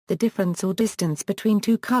the difference or distance between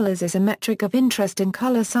two colors is a metric of interest in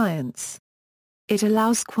color science. It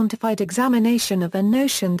allows quantified examination of a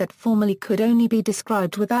notion that formerly could only be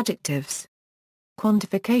described with adjectives.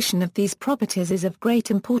 Quantification of these properties is of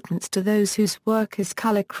great importance to those whose work is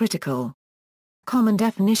color critical. Common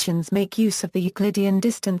definitions make use of the Euclidean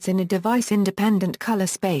distance in a device-independent color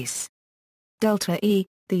space. Delta E,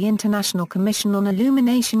 the International Commission on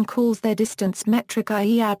Illumination calls their distance metric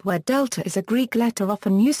IEAB, where delta is a Greek letter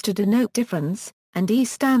often used to denote difference, and E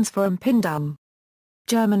stands for Empfindung,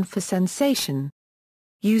 German for sensation.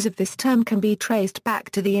 Use of this term can be traced back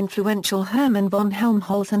to the influential Hermann von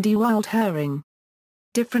Helmholtz and Ewald Hering.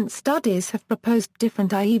 Different studies have proposed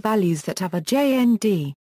different IE values that have a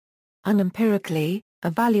JND. Unempirically, a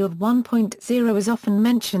value of 1.0 is often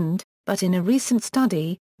mentioned, but in a recent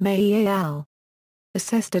study, May et al.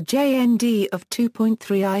 Assessed a JND of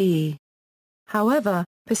 2.3 IE. However,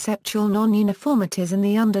 perceptual non-uniformities in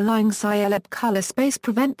the underlying SciELab color space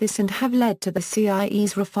prevent this and have led to the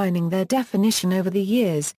CIEs refining their definition over the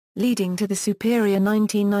years, leading to the superior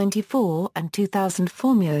 1994 and 2000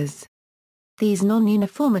 formulas. These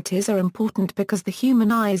non-uniformities are important because the human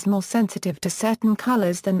eye is more sensitive to certain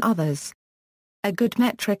colors than others. A good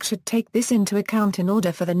metric should take this into account in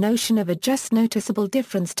order for the notion of a just noticeable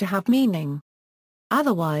difference to have meaning.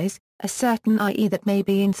 Otherwise, a certain IE that may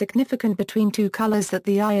be insignificant between two colors that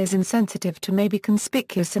the eye is insensitive to may be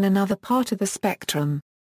conspicuous in another part of the spectrum.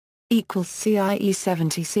 CIE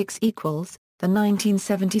 76 equals. The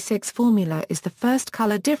 1976 formula is the first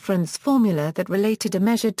color difference formula that related a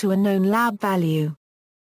measure to a known lab value.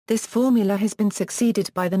 This formula has been succeeded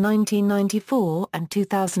by the 1994 and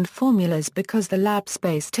 2000 formulas because the lab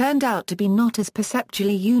space turned out to be not as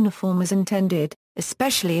perceptually uniform as intended,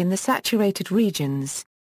 especially in the saturated regions.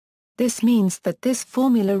 This means that this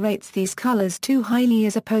formula rates these colors too highly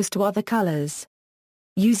as opposed to other colors.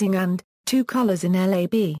 Using and, two colors in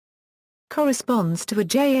LAB corresponds to a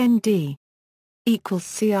JND.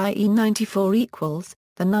 CIE 94 equals,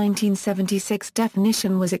 the 1976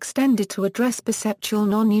 definition was extended to address perceptual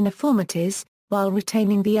non-uniformities, while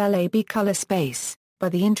retaining the LAB color space, by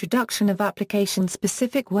the introduction of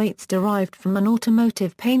application-specific weights derived from an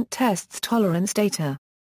automotive paint test's tolerance data.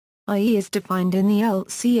 IE is defined in the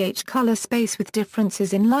LCH color space with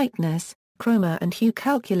differences in lightness, chroma and hue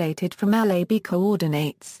calculated from LAB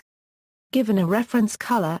coordinates. Given a reference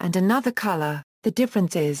color and another color, the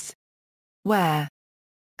difference is where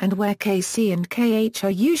and where Kc and Kh are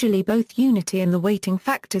usually both unity and the weighting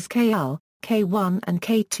factors Kl, K1 and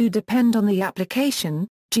K2 depend on the application.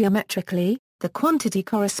 Geometrically, the quantity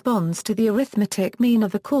corresponds to the arithmetic mean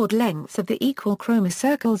of the chord lengths of the equal chroma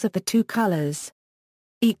circles of the two colors.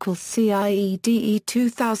 CIE DE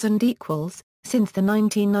 2000 equals, since the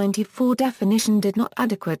 1994 definition did not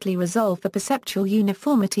adequately resolve the perceptual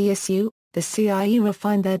uniformity issue, the CIE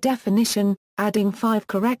refined their definition, adding 5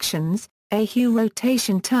 corrections: a hue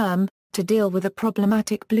rotation term, to deal with a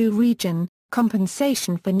problematic blue region,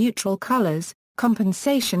 compensation for neutral colors,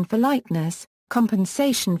 compensation for lightness,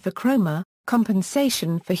 compensation for chroma,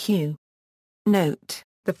 compensation for hue. Note: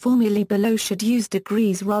 the formulae below should use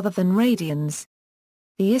degrees rather than radians.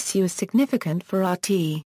 The issue is significant for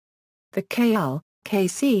RT. The KL,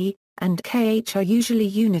 KC, and KH are usually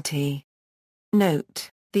unity. Note: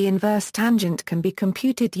 the inverse tangent can be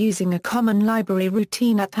computed using a common library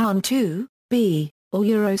routine at ℕ2, b, or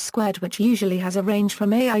euro squared, which usually has a range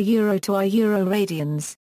from AI euro to I euro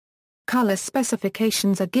radians. Color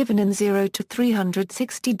specifications are given in 0 to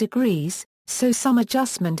 360 degrees, so some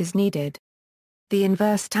adjustment is needed. The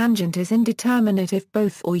inverse tangent is indeterminate if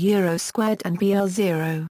both or euro squared and b are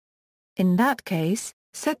 0. In that case,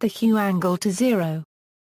 set the hue angle to 0.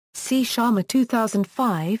 See Sharma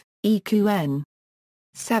 2005, EQN.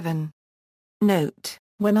 7. Note: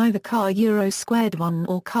 when either car euro squared 1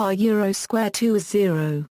 or car euro squared 2 is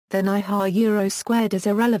 0, then I har euro squared is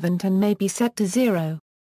irrelevant and may be set to 0.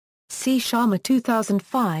 See Sharma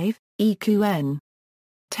 2005, EQN.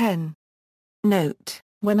 10. Note: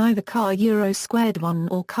 when either car euro squared 1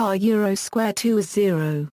 or car euro squared 2 is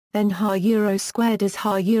 0, then har euro squared is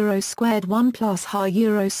har euro squared 1 plus har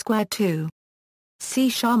euro squared 2. See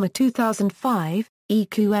Sharma 2005,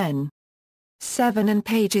 EQN. 7 and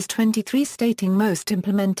pages 23 stating most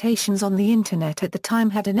implementations on the Internet at the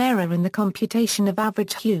time had an error in the computation of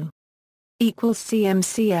average hue.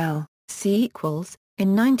 CMCL, C equals,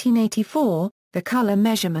 in 1984, the Color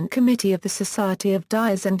Measurement Committee of the Society of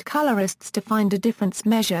Dyers and Colorists defined a difference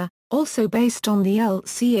measure, also based on the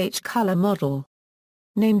LCH color model.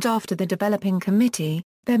 Named after the developing committee,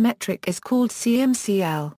 their metric is called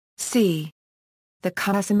CMCL, C. The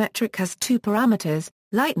color metric has two parameters,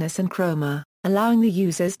 lightness and chroma. allowing the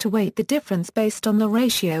users to weight the difference based on the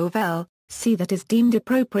ratio of L, C that is deemed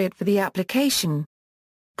appropriate for the application.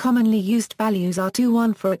 Commonly used values are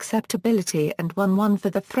 2-1 for acceptability and 1-1 for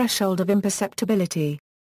the threshold of imperceptibility.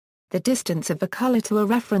 The distance of a color to a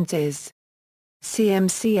reference is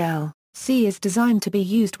cmcl. C is designed to be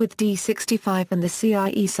used with D65 and the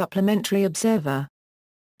CIE supplementary observer.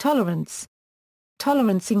 Tolerance.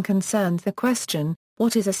 Tolerancing concerns the question,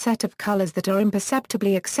 what is a set of colors that are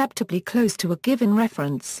imperceptibly acceptably close to a given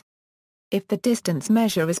reference? If the distance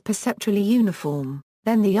measure is perceptually uniform,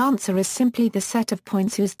 then the answer is simply the set of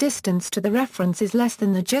points whose distance to the reference is less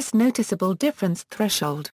than the just noticeable difference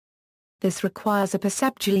threshold. This requires a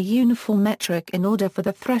perceptually uniform metric in order for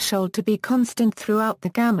the threshold to be constant throughout the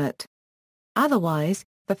gamut. Otherwise,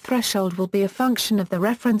 the threshold will be a function of the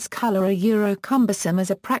reference color cumbersome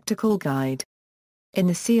as a practical guide. In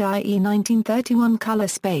the CIE 1931 color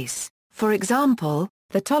space, for example,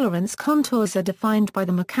 the tolerance contours are defined by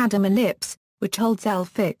the macadam ellipse, which holds L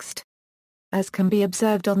fixed. As can be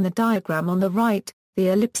observed on the diagram on the right, the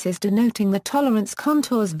ellipses denoting the tolerance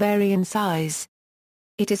contours vary in size.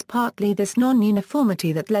 It is partly this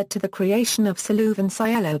non-uniformity that led to the creation of Solouv and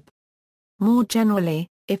Syalab. More generally,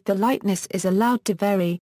 if the lightness is allowed to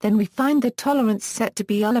vary, then we find the tolerance set to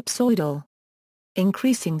be ellipsoidal.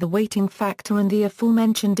 Increasing the weighting factor and the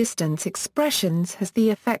aforementioned distance expressions has the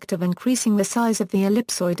effect of increasing the size of the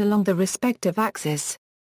ellipsoid along the respective axis.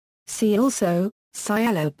 See also,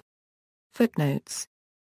 Syalab. Footnotes.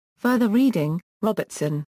 Further reading,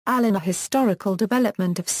 Robertson, Alan. A Historical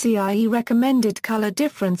Development of CIE Recommended Color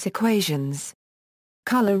Difference Equations.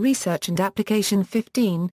 Color Research and Application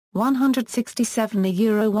 15, 167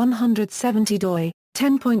 170 doi,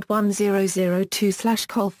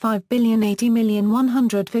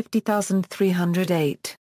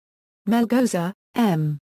 10.1002/col5,080,150,308. Melgoza,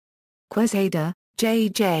 M. Quesada,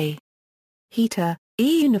 J.J. Heater,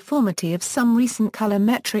 E. Uniformity of some recent color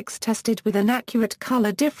metrics tested with an accurate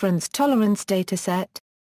color difference tolerance dataset.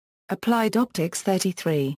 Applied Optics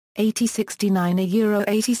 33, 8069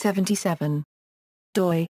 8077.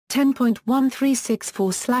 doi,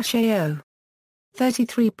 10.1364/AO.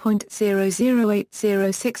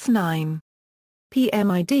 33.008069.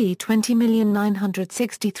 PMID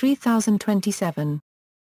 20,963,027.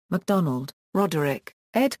 MacDonald, Roderick,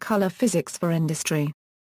 ed. Color Physics for Industry.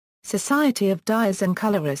 Society of Dyers and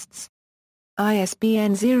Colorists.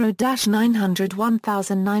 ISBN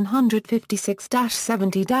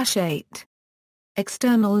 0-901956-70-8.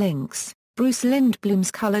 External links, Bruce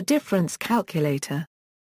Lindblom's Color Difference Calculator.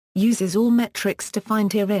 Uses all metrics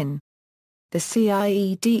defined herein. The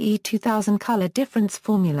CIE-DE 2000 Color Difference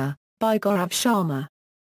Formula, by Gaurav Sharma.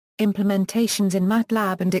 Implementations in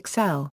MATLAB and Excel.